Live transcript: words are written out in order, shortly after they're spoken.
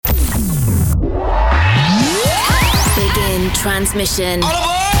transmission.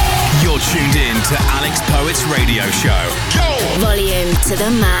 You're tuned in to Alex Poet's radio show. Go! Volume to the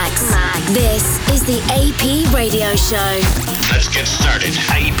max. This is the AP Radio Show. Let's get started.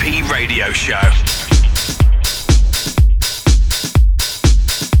 AP Radio Show.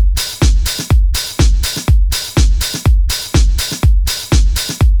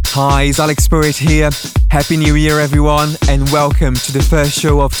 Hi, it's Alex Poet here. Happy New Year everyone and welcome to the first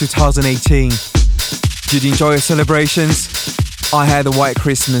show of 2018. Did you enjoy your celebrations? I had a white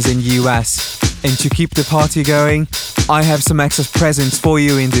Christmas in the US, and to keep the party going, I have some extra presents for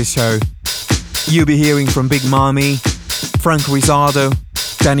you in this show. You'll be hearing from Big Mami, Frank Rizzardo,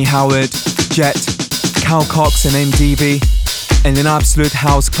 Danny Howard, Jet, Cal Cox and MDV, and an absolute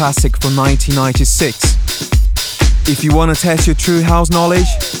house classic from 1996. If you want to test your true house knowledge,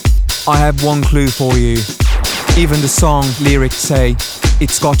 I have one clue for you. Even the song lyrics say,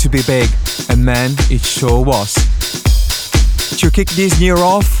 "It's got to be big," and man, it sure was. To kick this year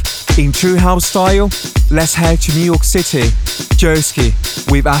off, in true house style, let's head to New York City, Joski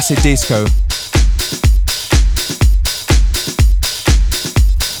with Acid Disco.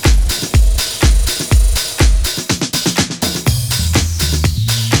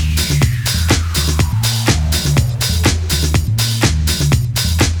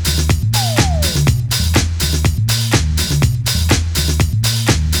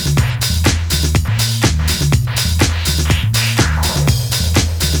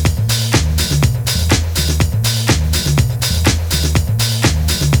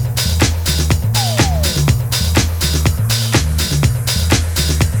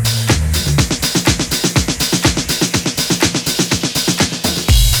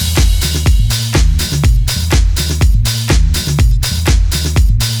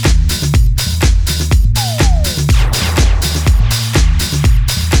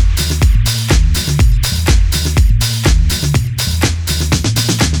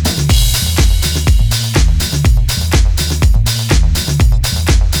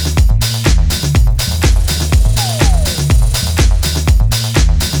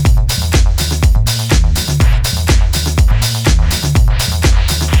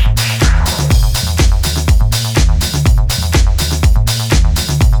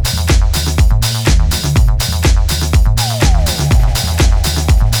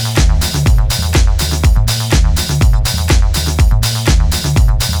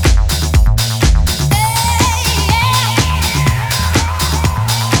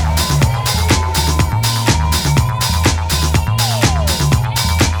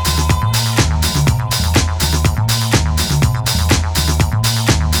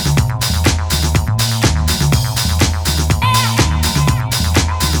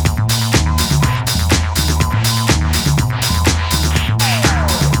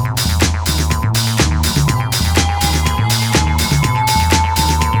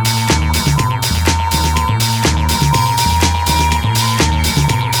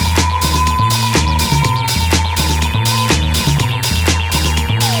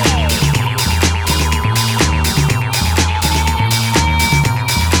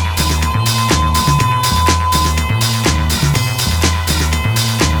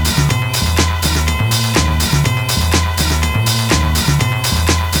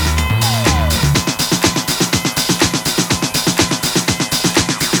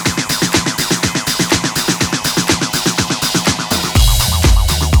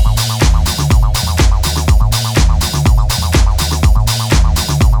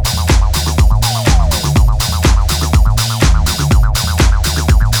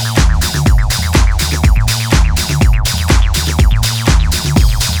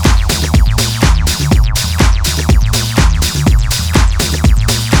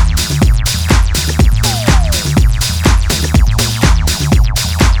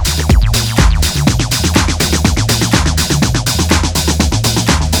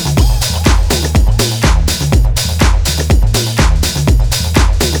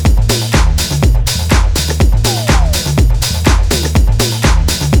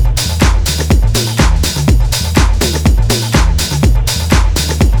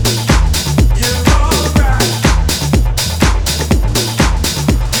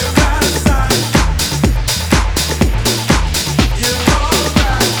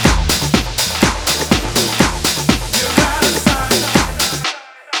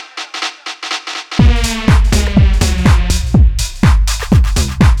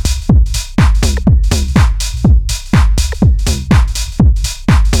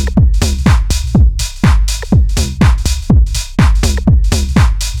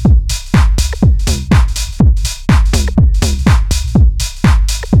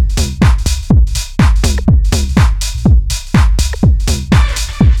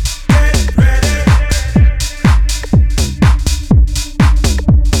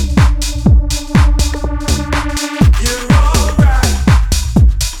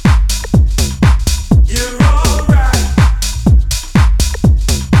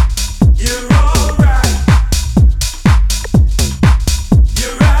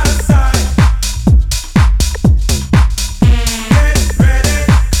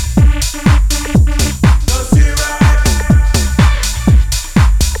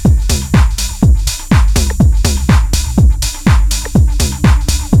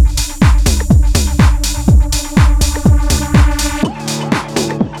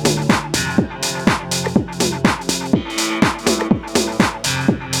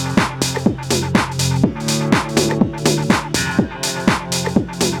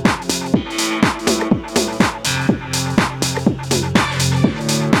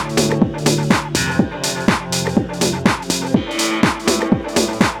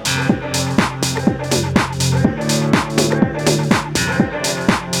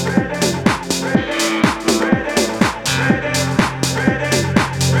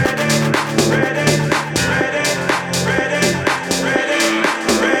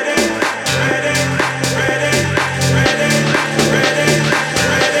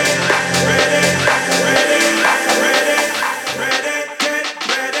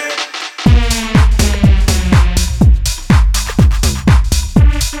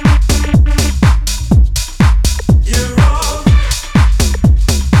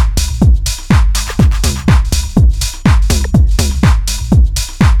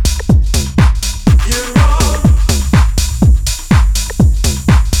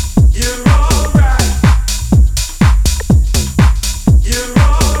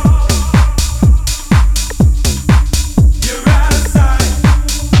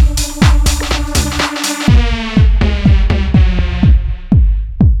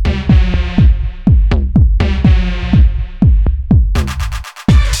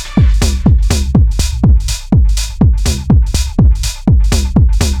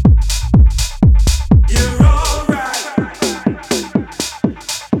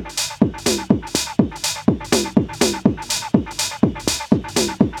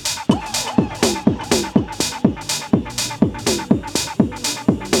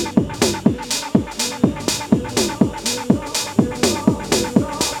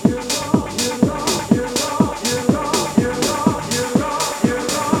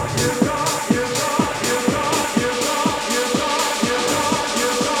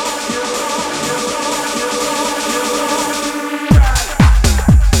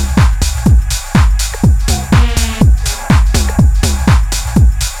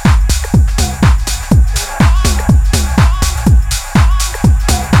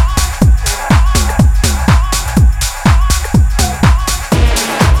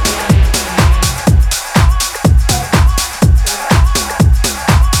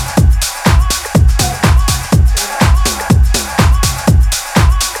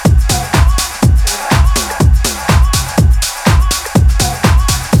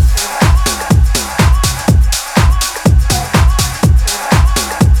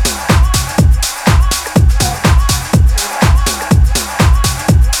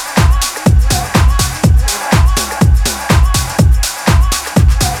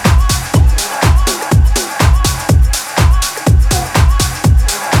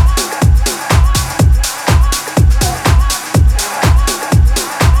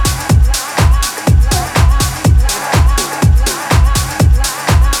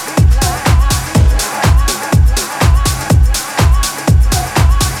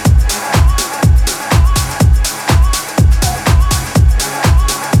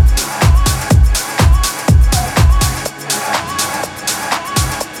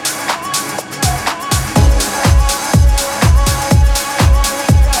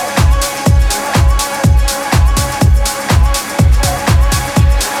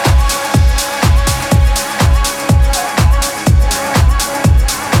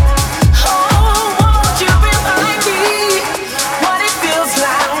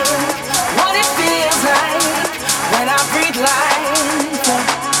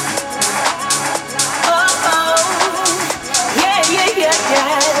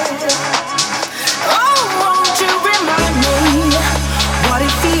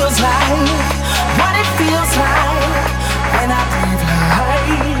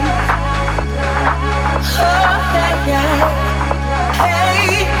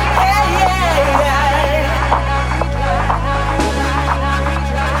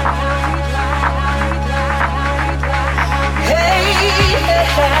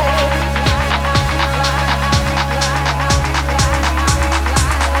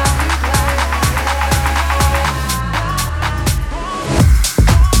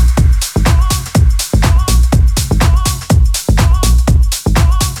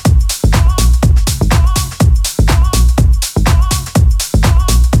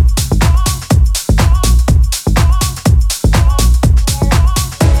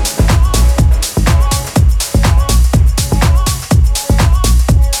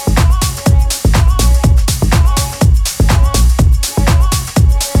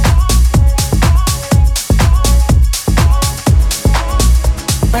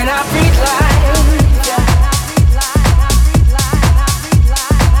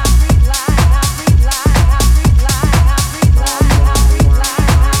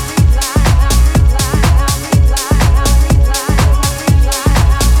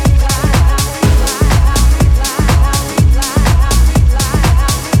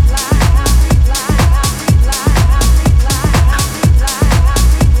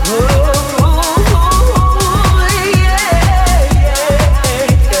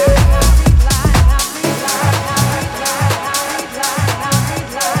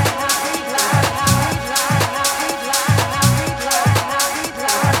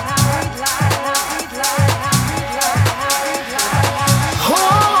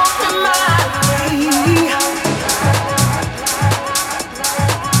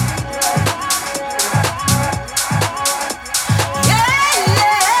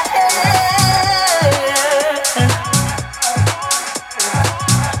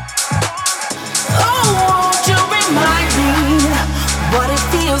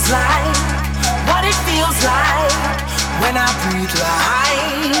 feels like, what it feels like when I breathe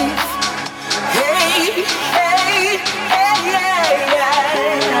life. Hey, hey, hey, yeah, yeah.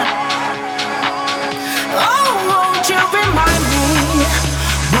 Oh, won't you remind me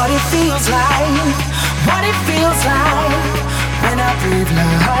what it feels like, what it feels like when I breathe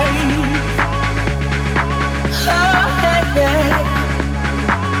life. Oh, hey, hey.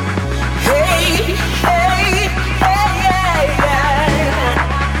 Hey, hey, hey, yeah, yeah.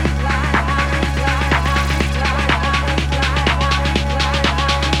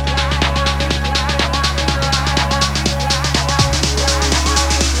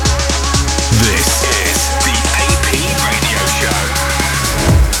 This is the AP Radio Show.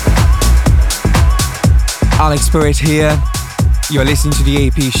 Alex Spirit here. You're listening to the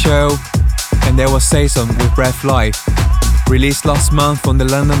AP Show, and there was Say Some with Breath Life, released last month on the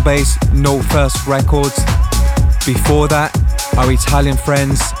London-based No First Records. Before that, our Italian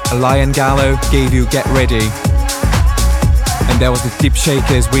friends Lion Gallo gave you Get Ready. And there was the Deep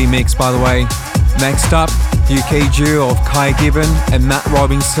Shakers remix, by the way. Next up, UK duo of Kai Gibbon and Matt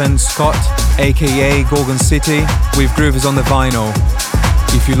Robinson Scott, aka Gorgon City, with Groovers on the Vinyl.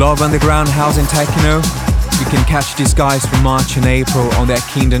 If you love underground house and techno, you can catch these guys from March and April on their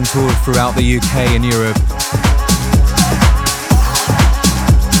Kingdom tour throughout the UK and Europe.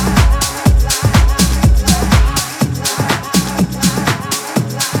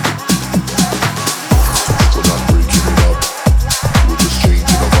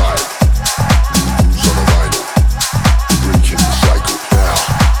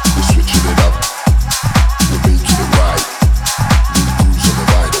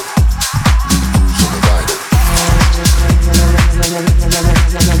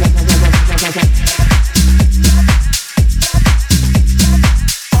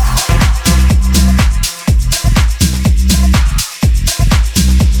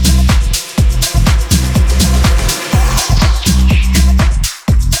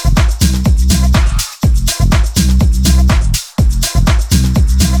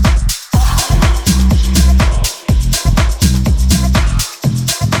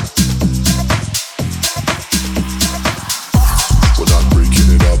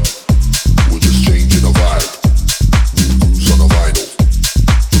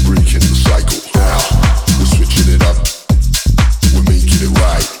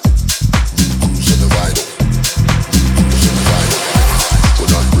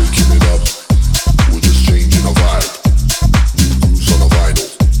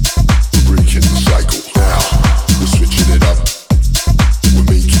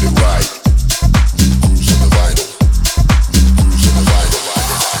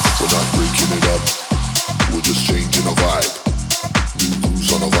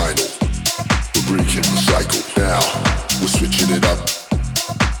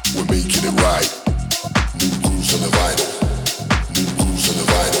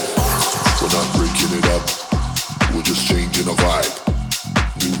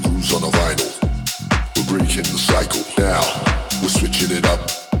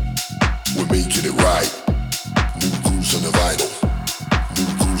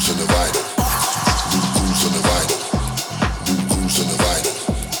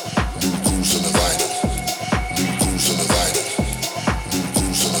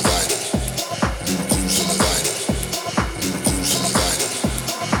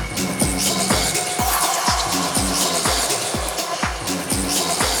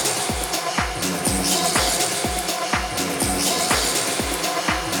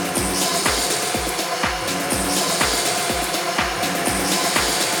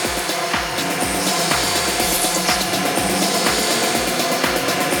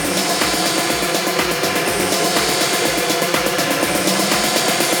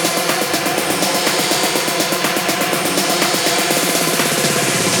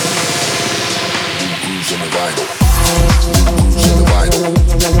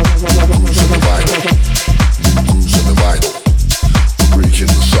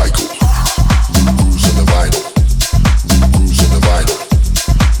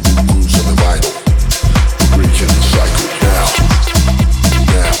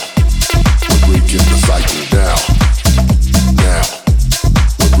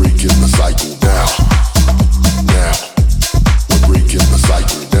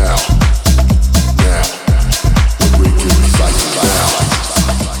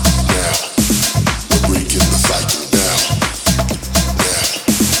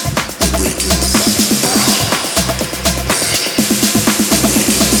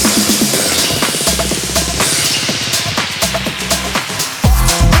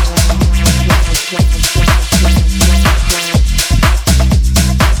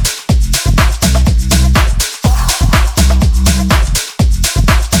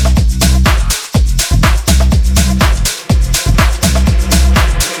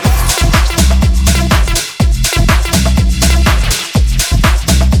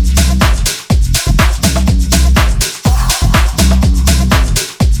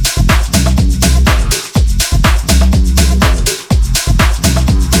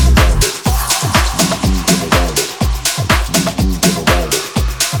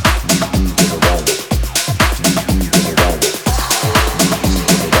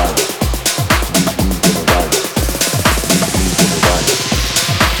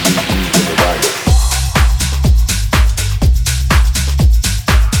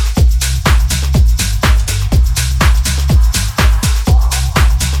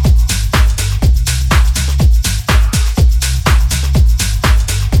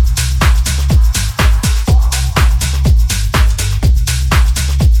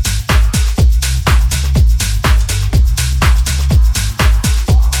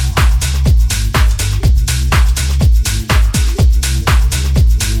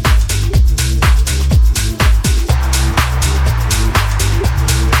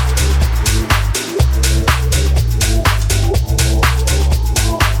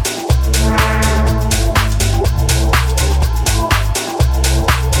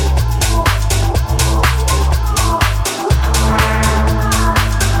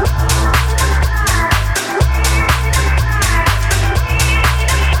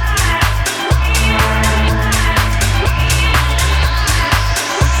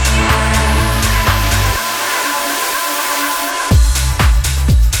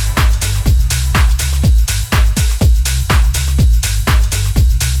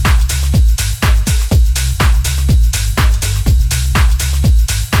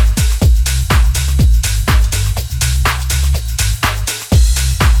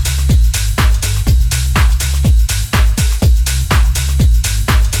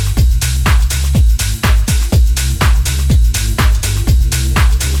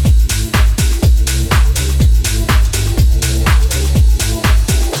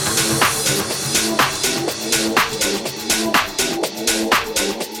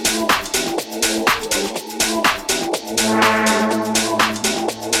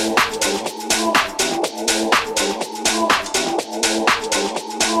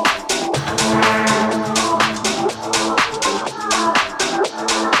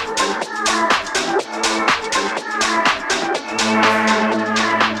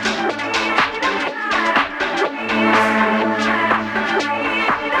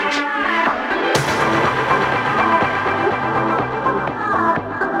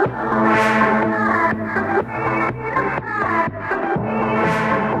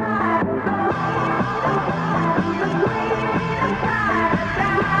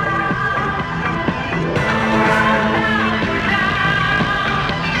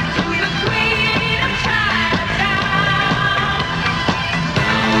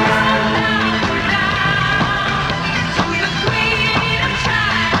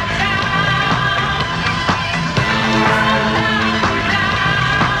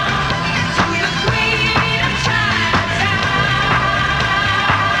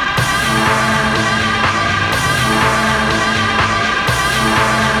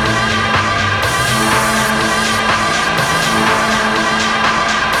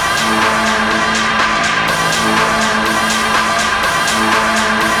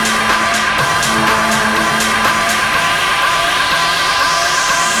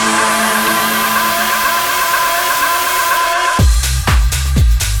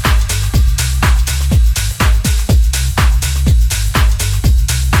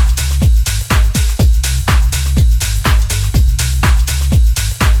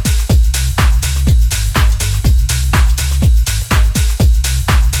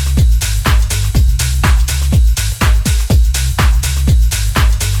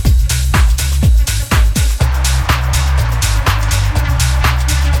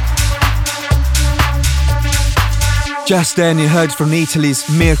 Just then you heard from Italy's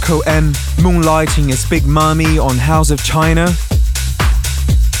Mirko M moonlighting as Big Mummy on House of China.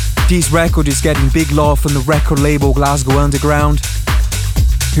 This record is getting big love from the record label Glasgow Underground,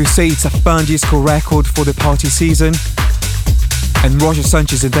 who say it's a fun disco record for the party season. And Roger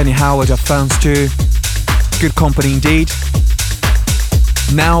Sanchez and Danny Howard are fans too. Good company indeed.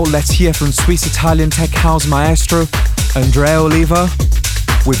 Now let's hear from Swiss-Italian tech house maestro Andrea Oliva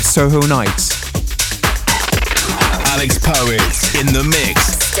with Soho Nights. Alex Poet in the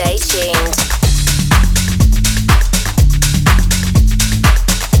mix. Stay tuned.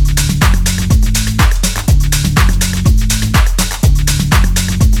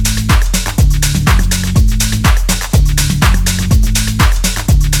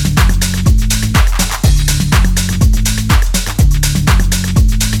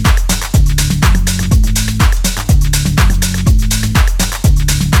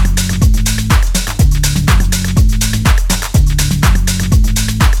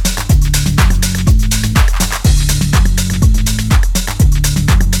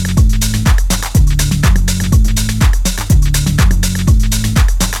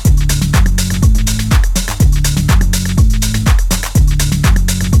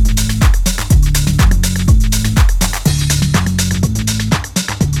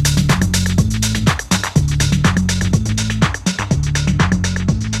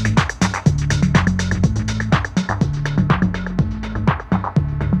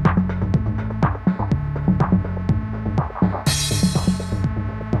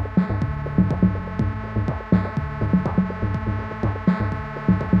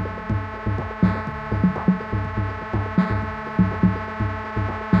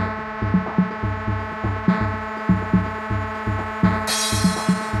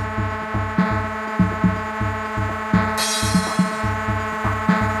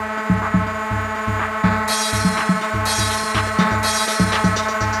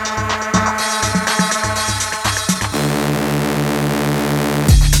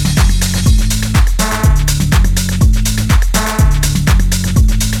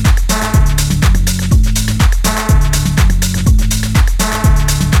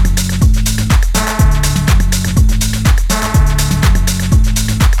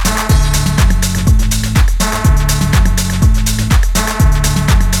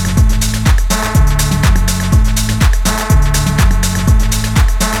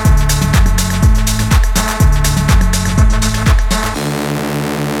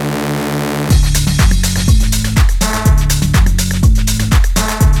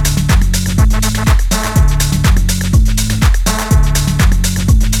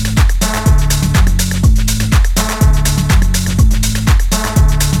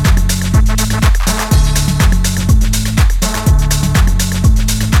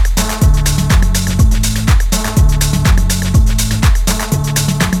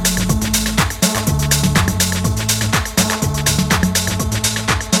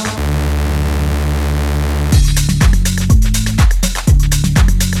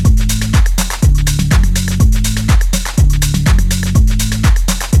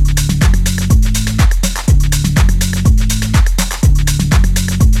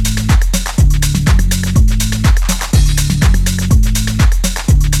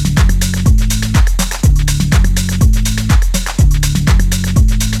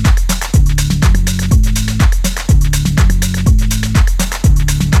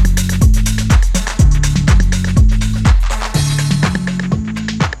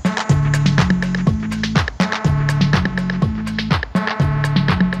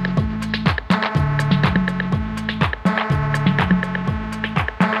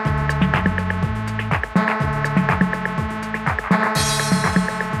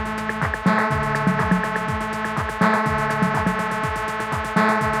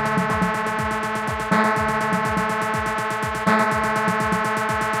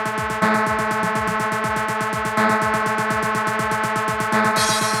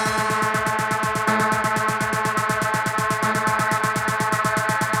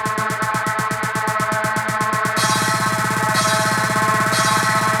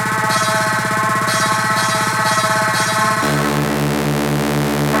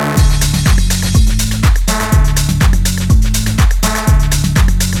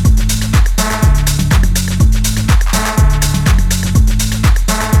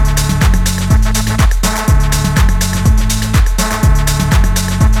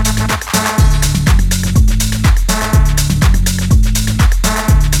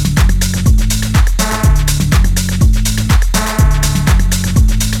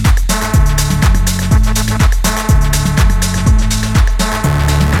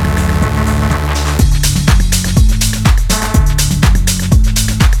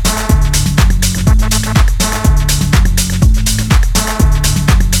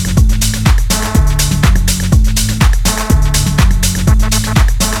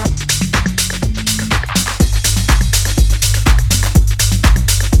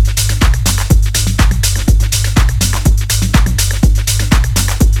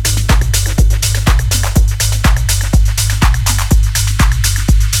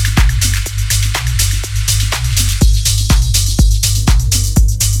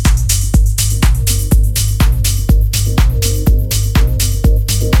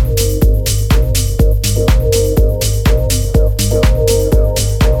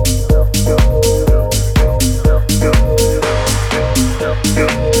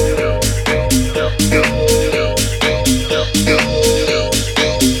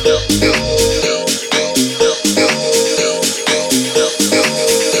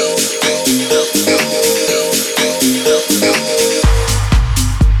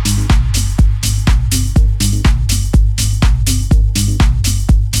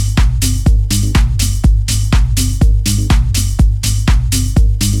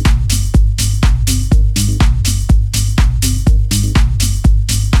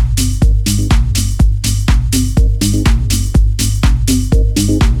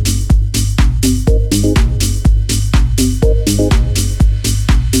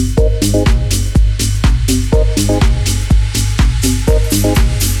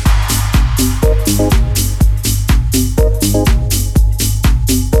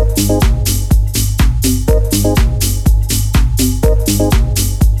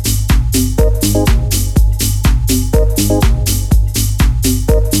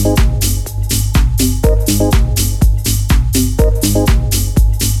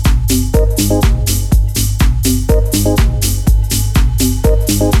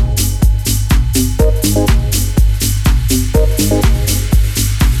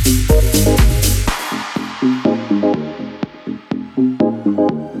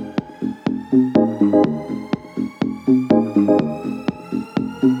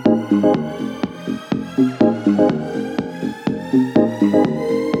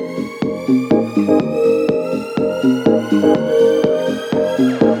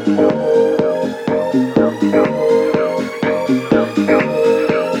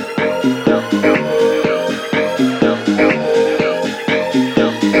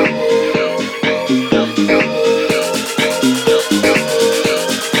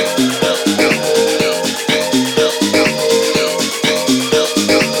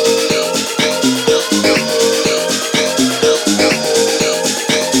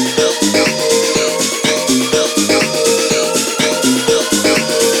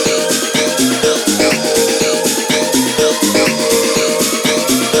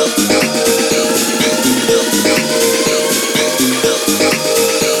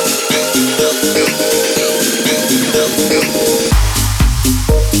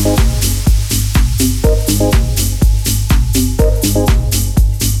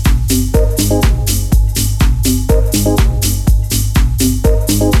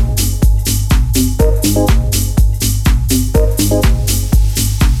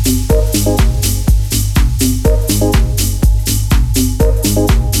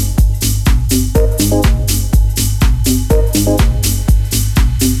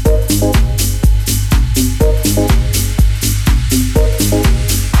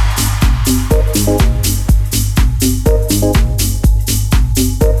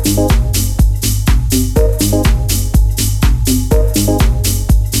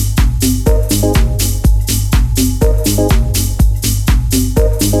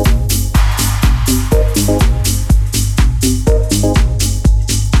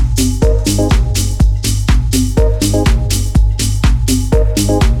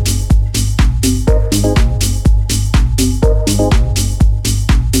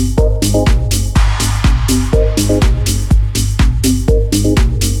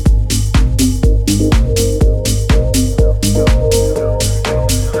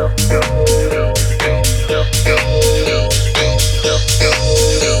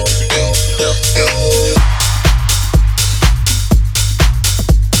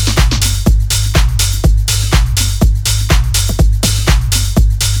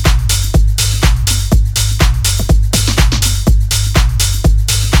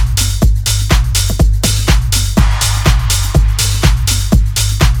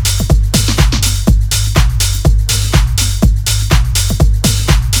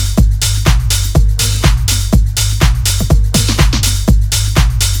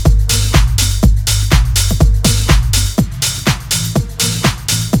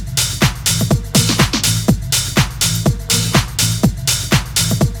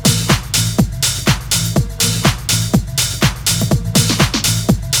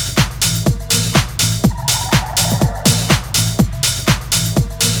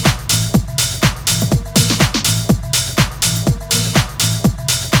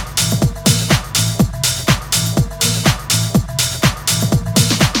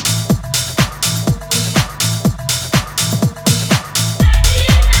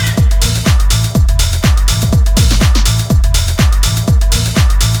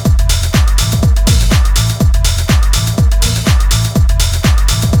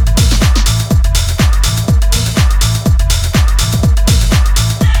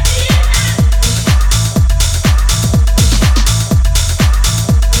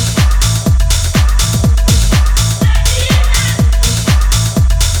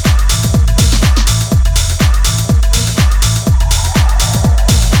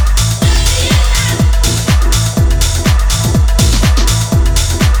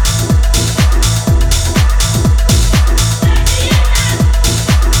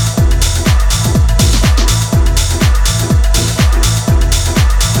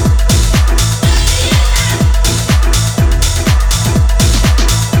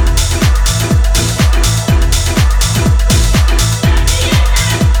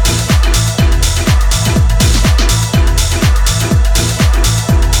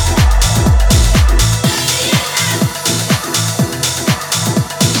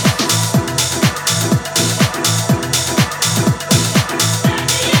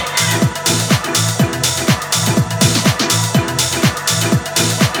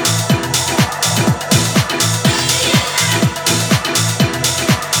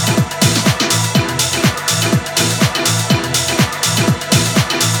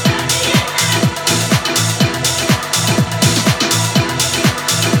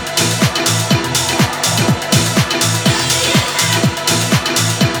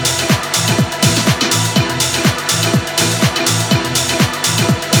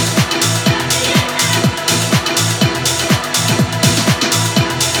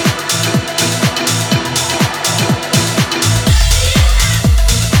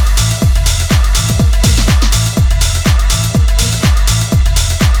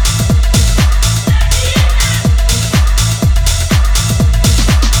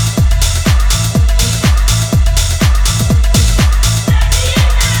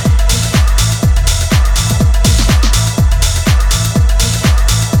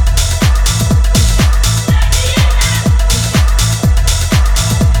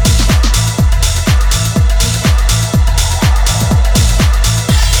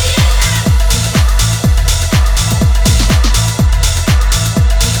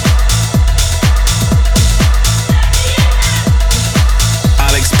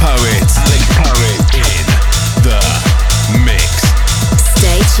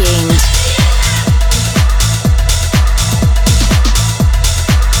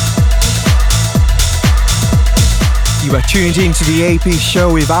 tuned into the AP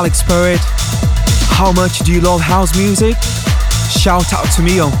show with Alex Poet. How much do you love house music? Shout out to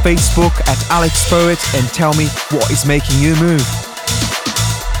me on Facebook at Alex Poet and tell me what is making you move.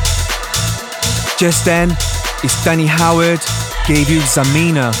 Just then, it's Danny Howard gave you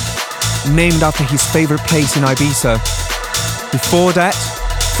Zamina, named after his favorite place in Ibiza. Before that,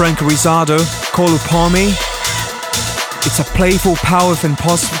 Frank Rizzardo, Call Upon Me. It's a playful, powerful and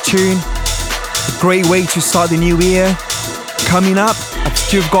positive tune. A great way to start the new year. Coming up, I've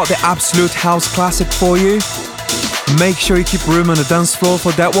still got the absolute house classic for you. Make sure you keep room on the dance floor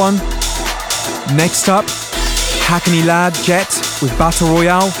for that one. Next up, Hackney Lad Jet with Battle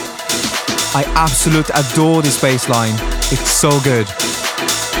Royale. I absolutely adore this bass line. It's so good.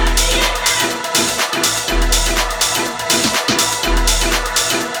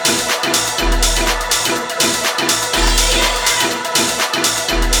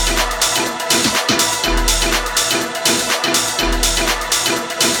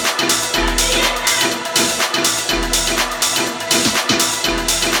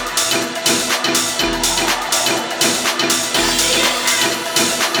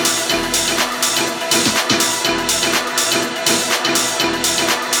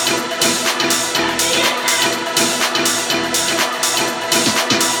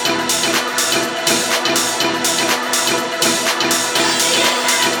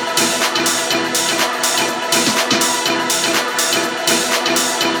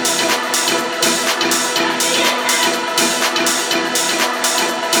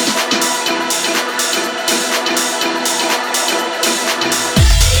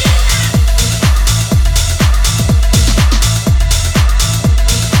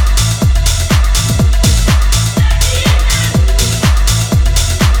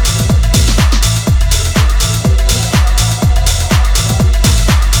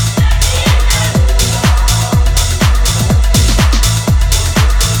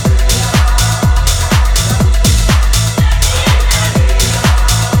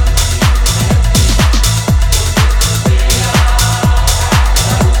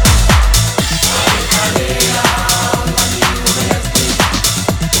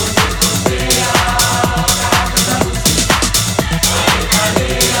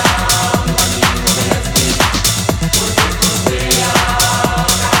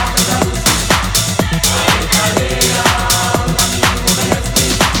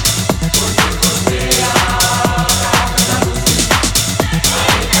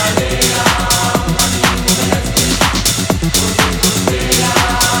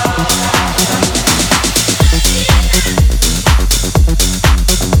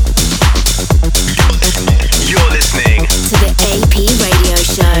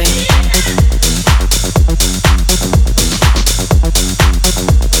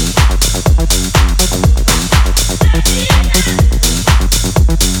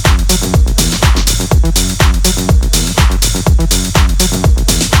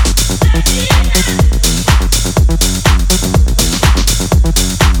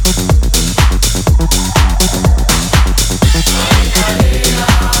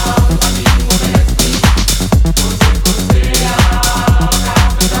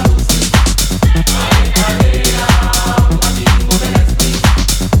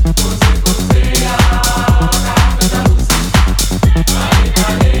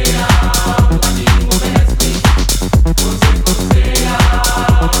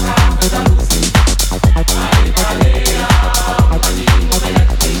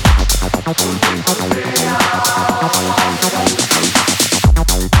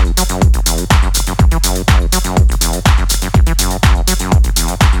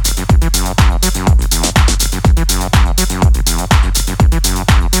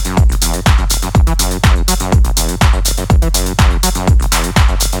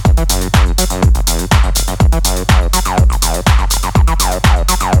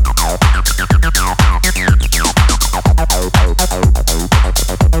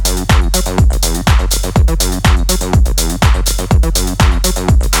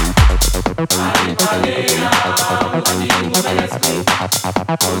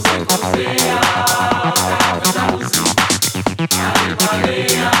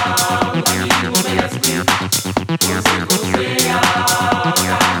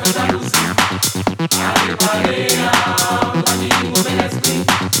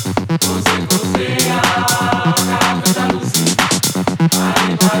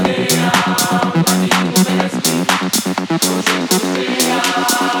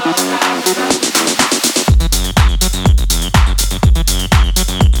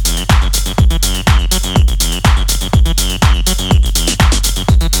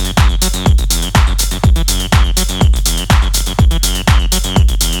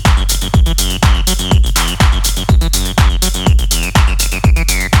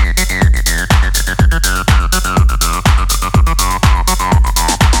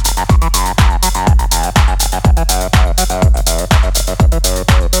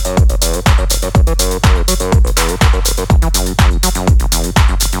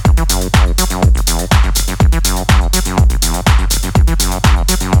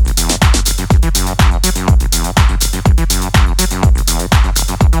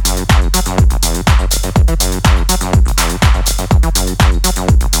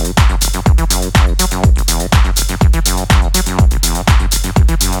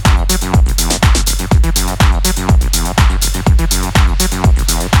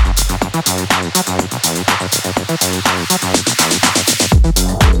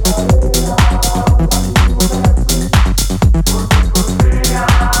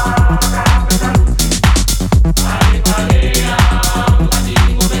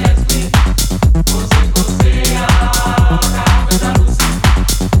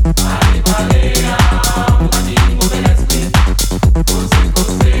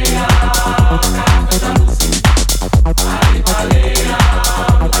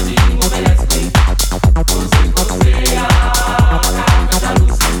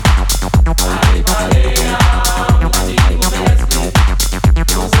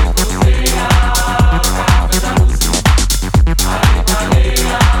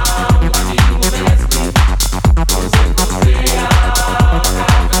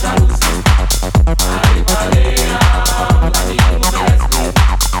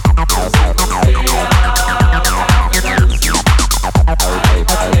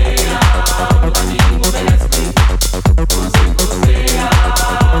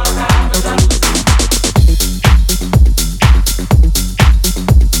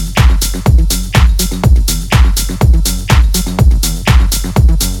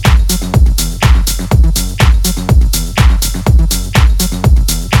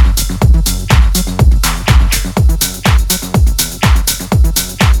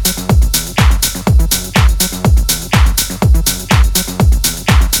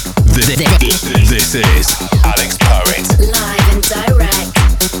 This is Alex Poet. Live and direct.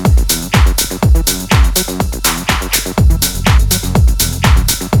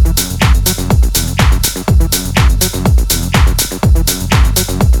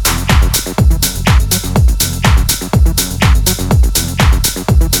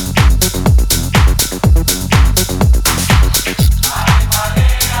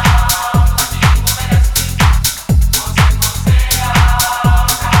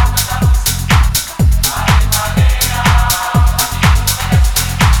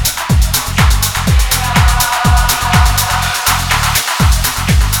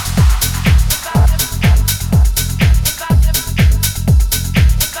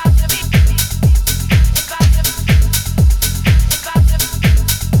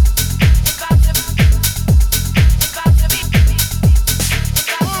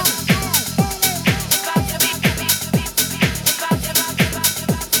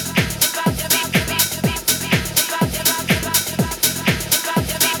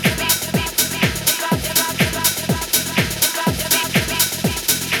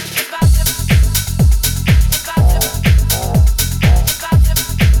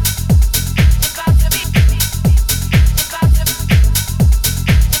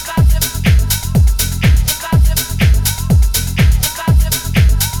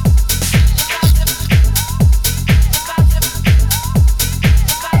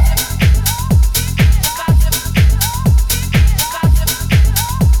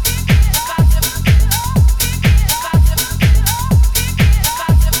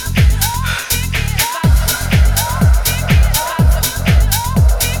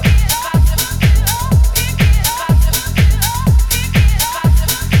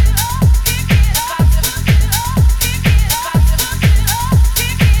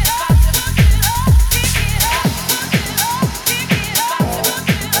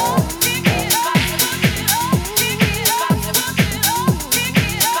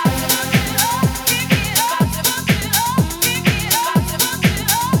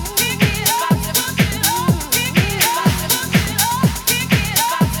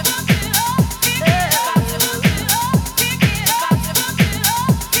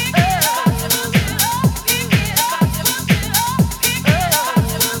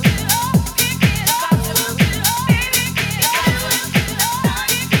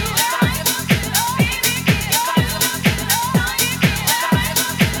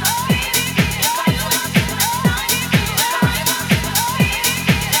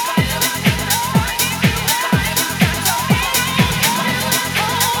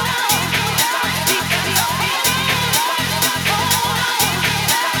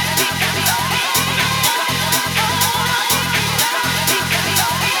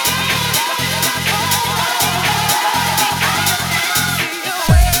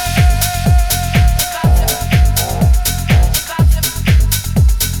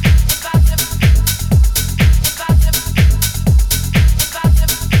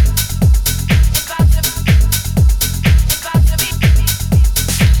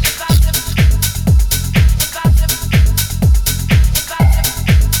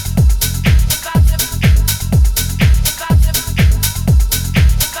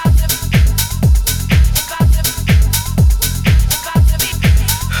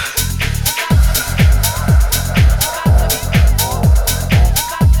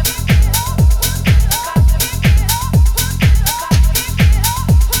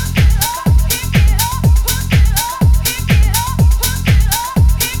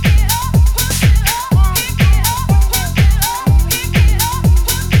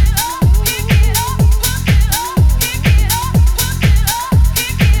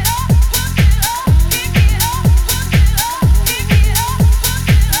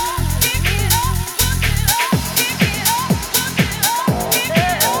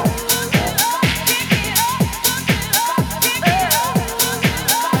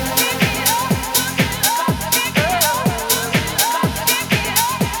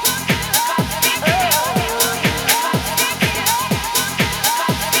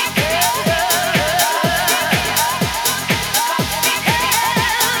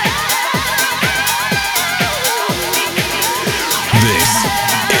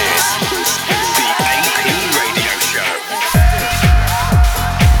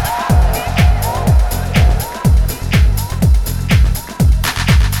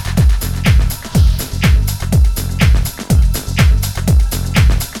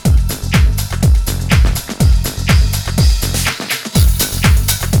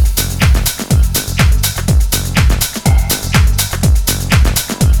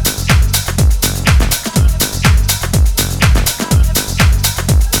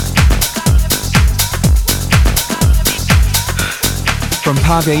 From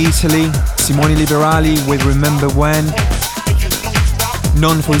Pavia, Italy, Simone Liberali with Remember When.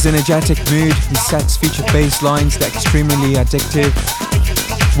 Known for his energetic mood, his sets feature bass lines that are extremely addictive.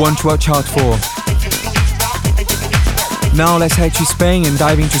 One to watch out for. Now let's head to Spain and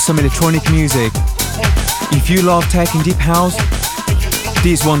dive into some electronic music. If you love tech and deep house,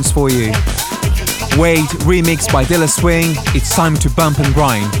 this one's for you. Wade, remixed by Dilla Swing, it's time to bump and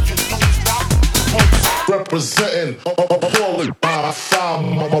grind. Representing all the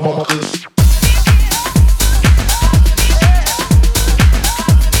motherfuckers.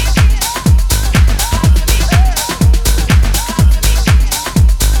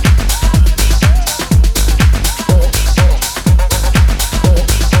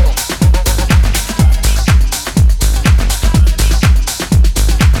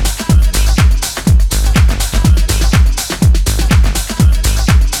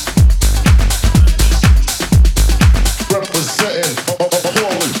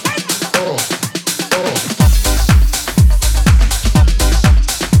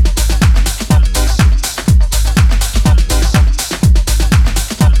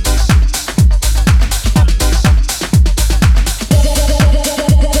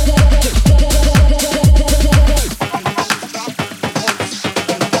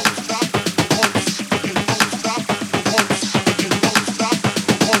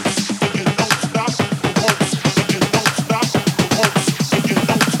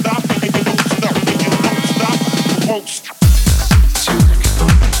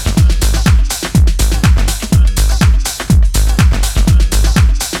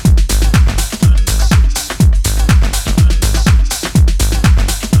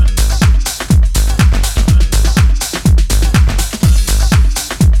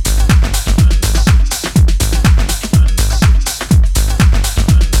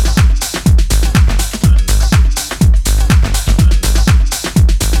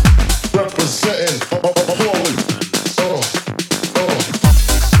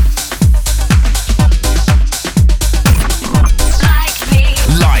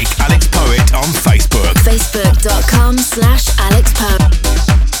 facebook.com/AlexPoet.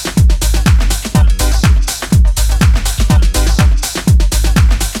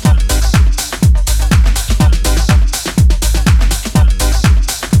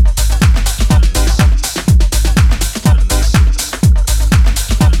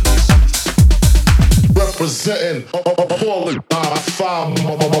 Representing all the five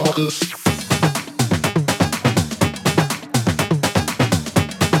motherfuckers.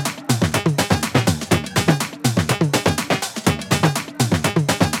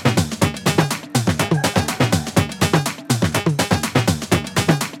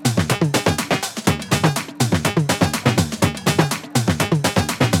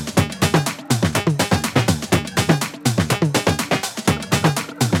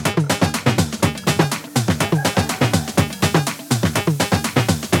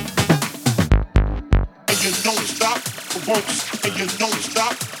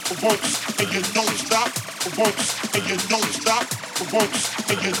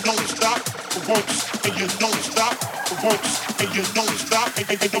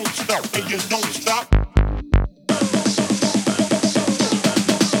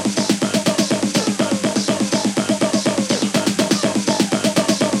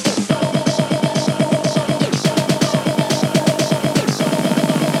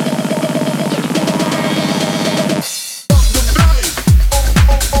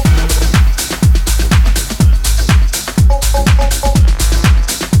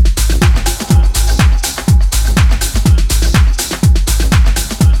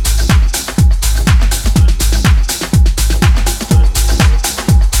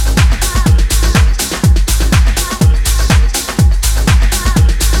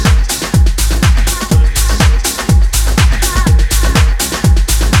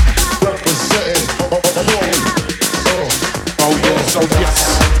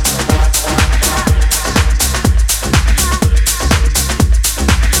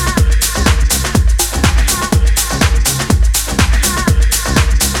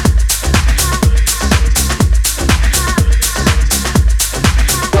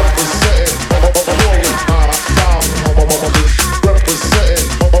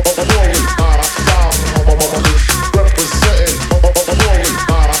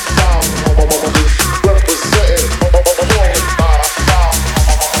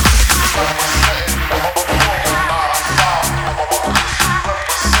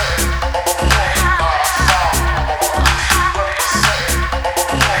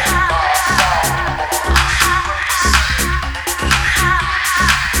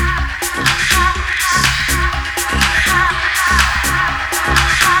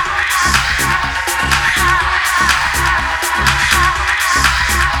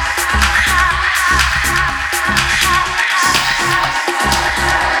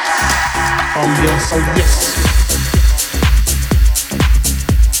 yes, oh yes.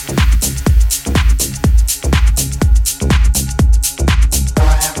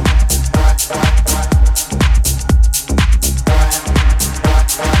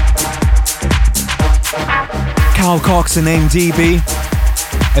 Carl Cox and MDB,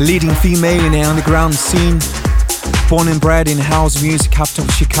 a leading female in the underground scene, born and bred in house music capital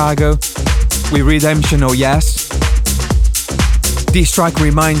Chicago, with Redemption, oh yes. This track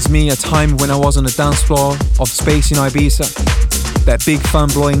reminds me a time when I was on the dance floor of Space in Ibiza. That big fun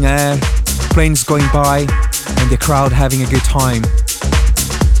blowing air, planes going by, and the crowd having a good time.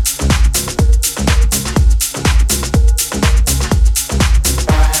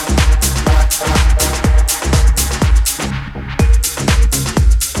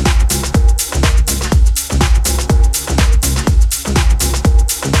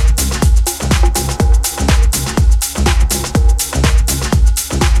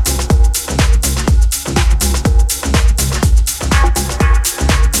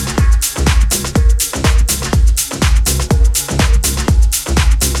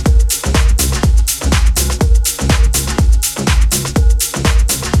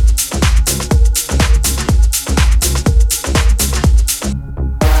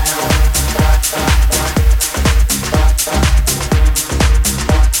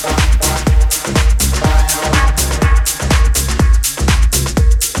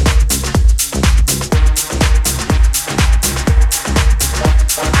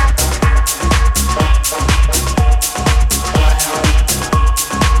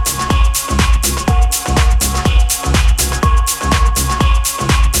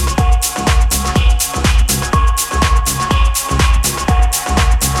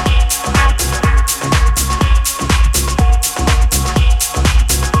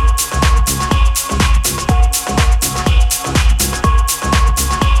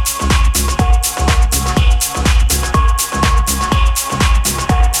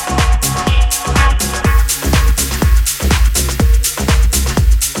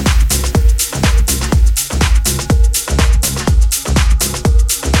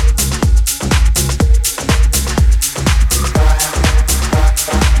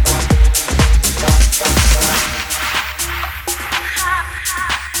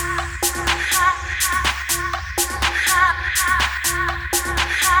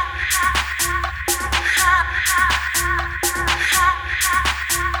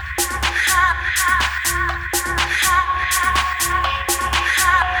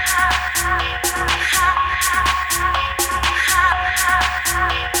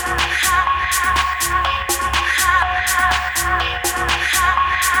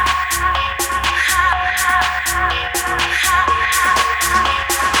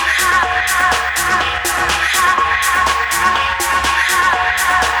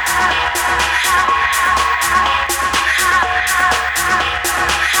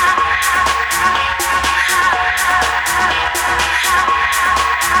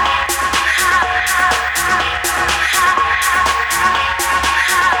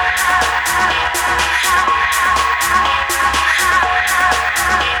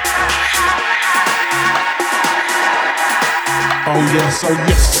 Oh yes, oh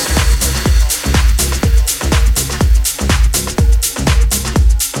yes.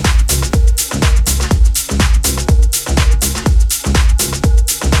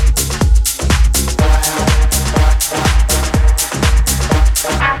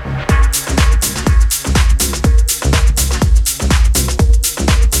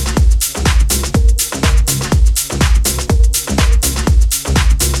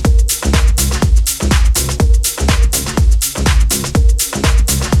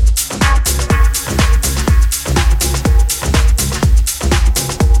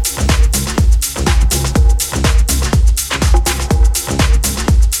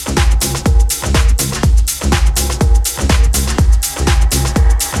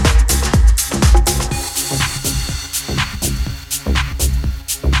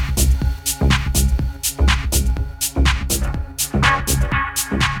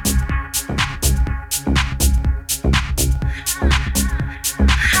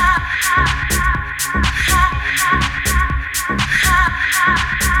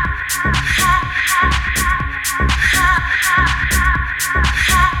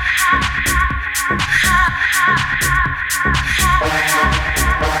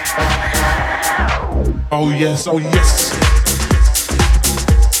 Oh yes, oh yes.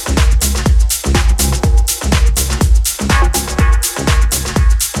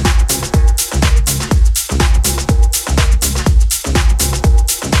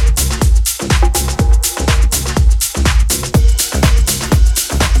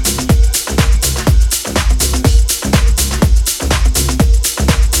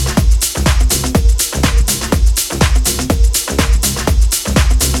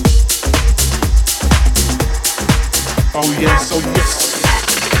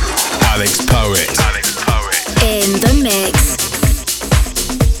 Alex Poet. In the mix.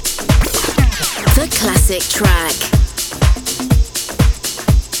 The classic track.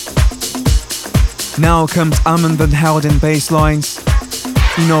 Now comes Armand Van Helden bass lines.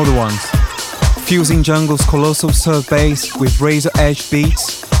 You know the ones. Fusing Jungle's colossal surf bass with razor edge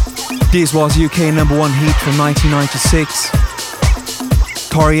beats. This was UK #1 hit from 1996.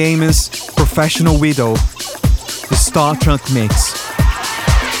 Tori Amos, Professional Widow, the Star Trek mix.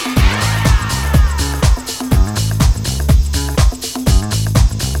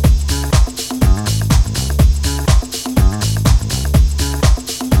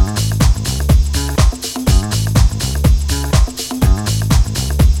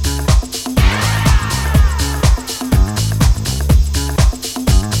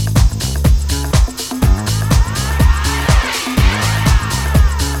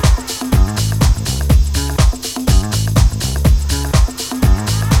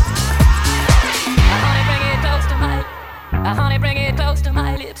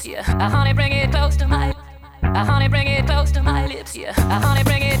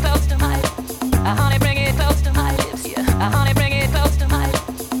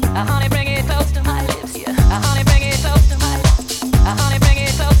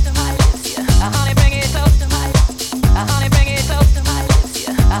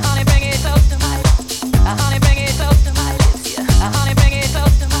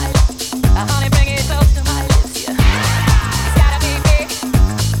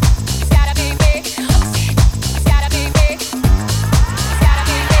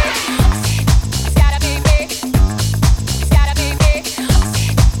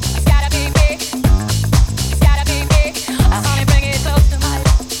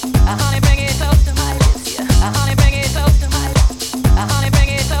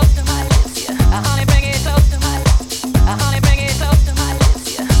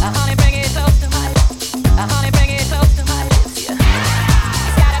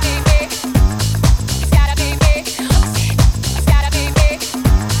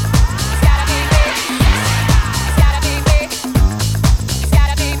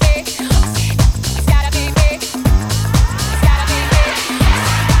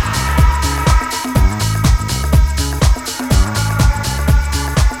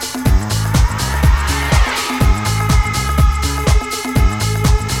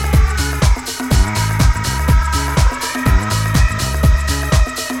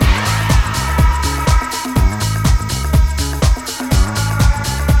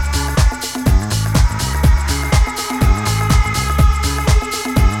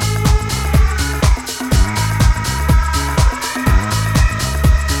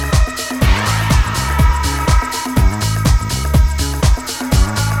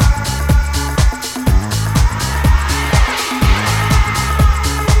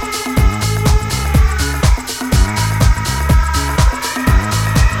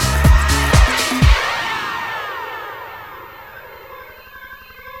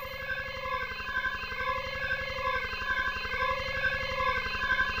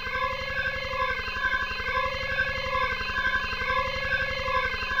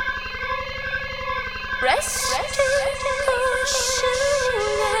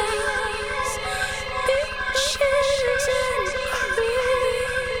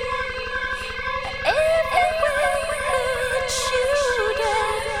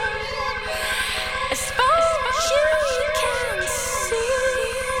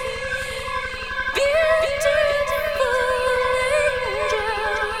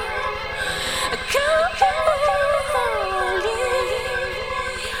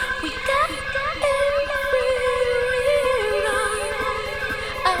 We got every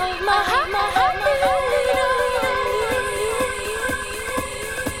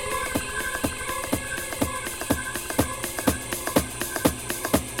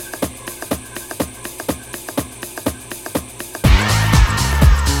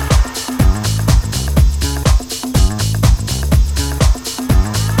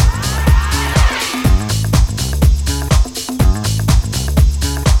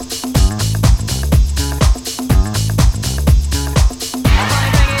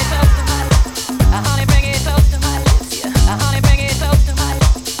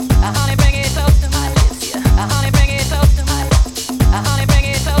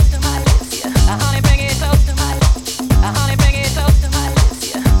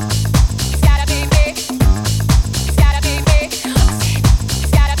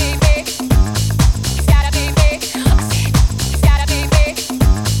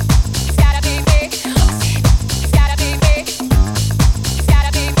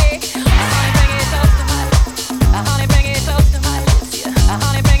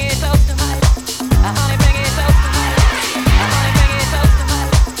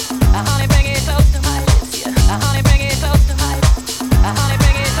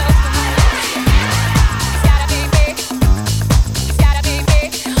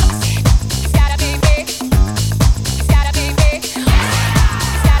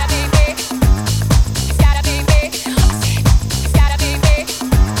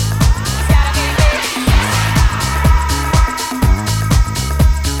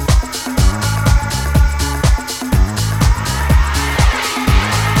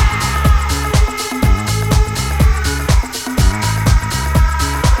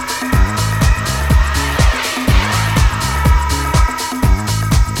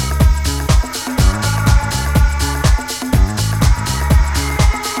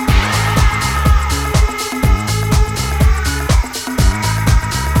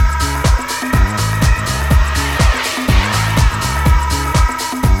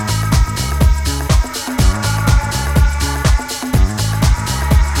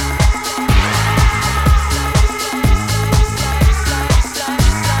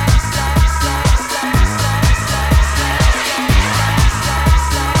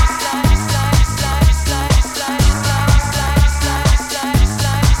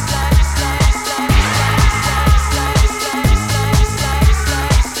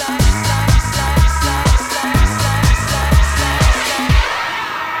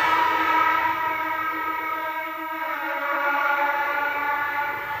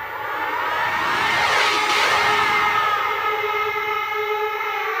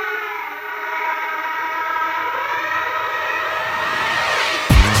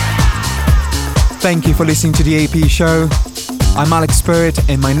Thank you for listening to the AP show. I'm Alex Poet,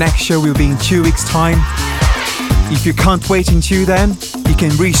 and my next show will be in 2 weeks' time. If you can't wait until then, you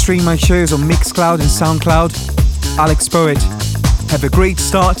can restream my shows on Mixcloud and Soundcloud. Alex Poet. Have a great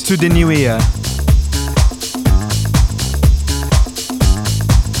start to the new year.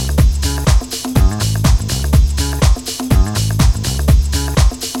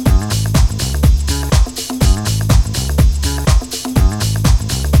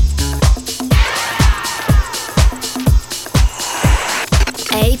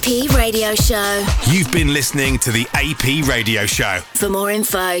 AP Radio Show. You've been listening to the AP Radio Show. For more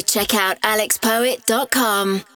info, check out alexpoet.com.